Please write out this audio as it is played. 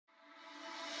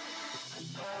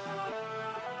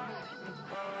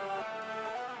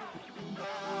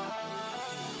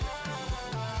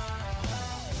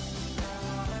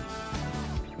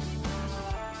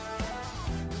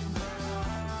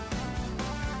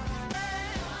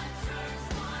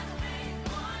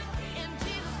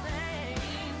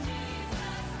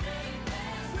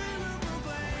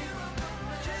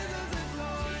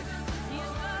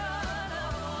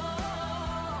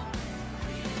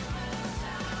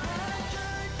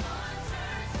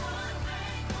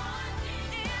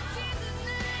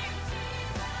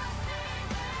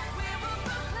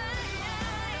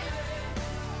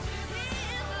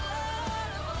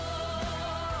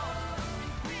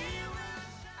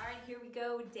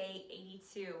Day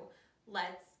 82.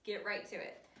 Let's get right to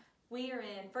it. We are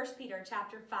in 1 Peter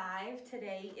chapter 5.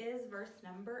 Today is verse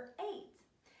number 8.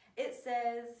 It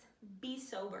says, "Be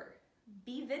sober,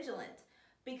 be vigilant,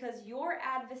 because your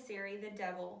adversary, the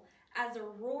devil, as a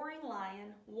roaring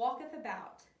lion, walketh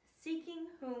about, seeking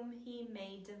whom he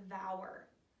may devour."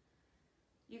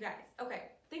 You guys,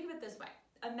 okay, think of it this way.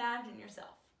 Imagine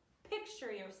yourself,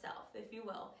 picture yourself, if you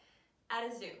will, at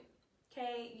a zoo.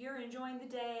 Okay, you're enjoying the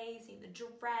day, seeing the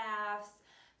giraffes,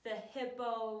 the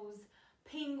hippos,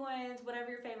 penguins, whatever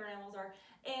your favorite animals are,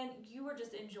 and you are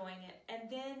just enjoying it. And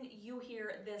then you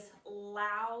hear this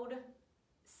loud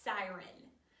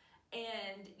siren,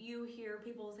 and you hear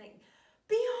people saying,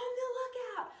 "Be on the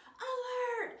lookout,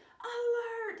 alert,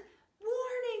 alert,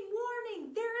 warning,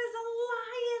 warning, there is a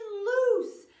lion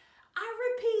loose. I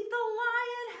repeat, the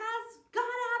lion has got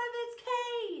out of its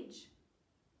cage."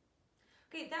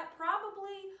 Okay, that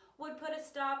probably would put a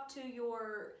stop to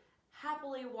your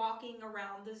happily walking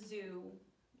around the zoo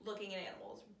looking at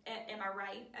animals. Am I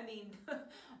right? I mean,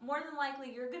 more than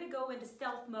likely you're going to go into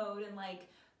stealth mode and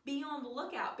like be on the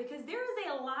lookout because there is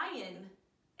a lion.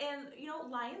 And, you know,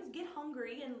 lions get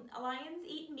hungry and lions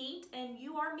eat meat and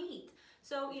you are meat.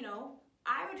 So, you know,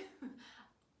 I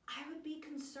would be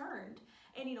concerned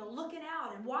and, you know, looking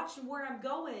out and watching where I'm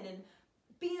going and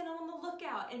being on the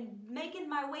lookout and making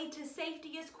my way to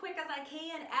safety as quick as I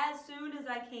can, as soon as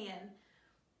I can.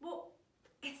 Well,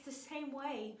 it's the same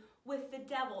way with the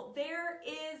devil. There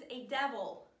is a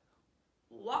devil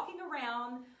walking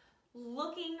around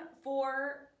looking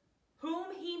for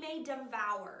whom he may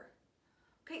devour.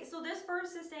 Okay, so this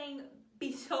verse is saying,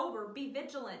 be sober, be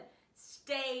vigilant,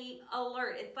 stay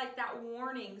alert. It's like that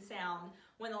warning sound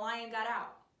when the lion got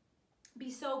out. Be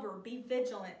sober, be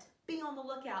vigilant, be on the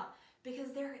lookout.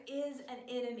 Because there is an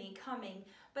enemy coming.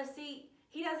 But see,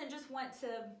 he doesn't just want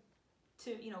to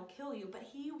you know, kill you, but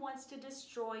he wants to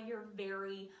destroy your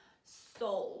very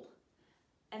soul.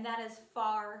 And that is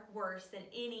far worse than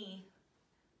any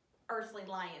earthly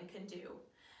lion can do.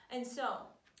 And so,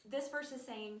 this verse is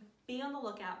saying, be on the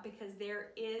lookout because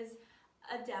there is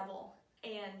a devil.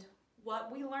 And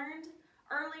what we learned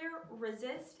earlier,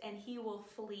 resist and he will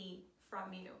flee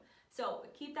from you. So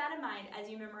keep that in mind as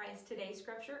you memorize today's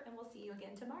scripture, and we'll see you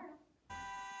again tomorrow.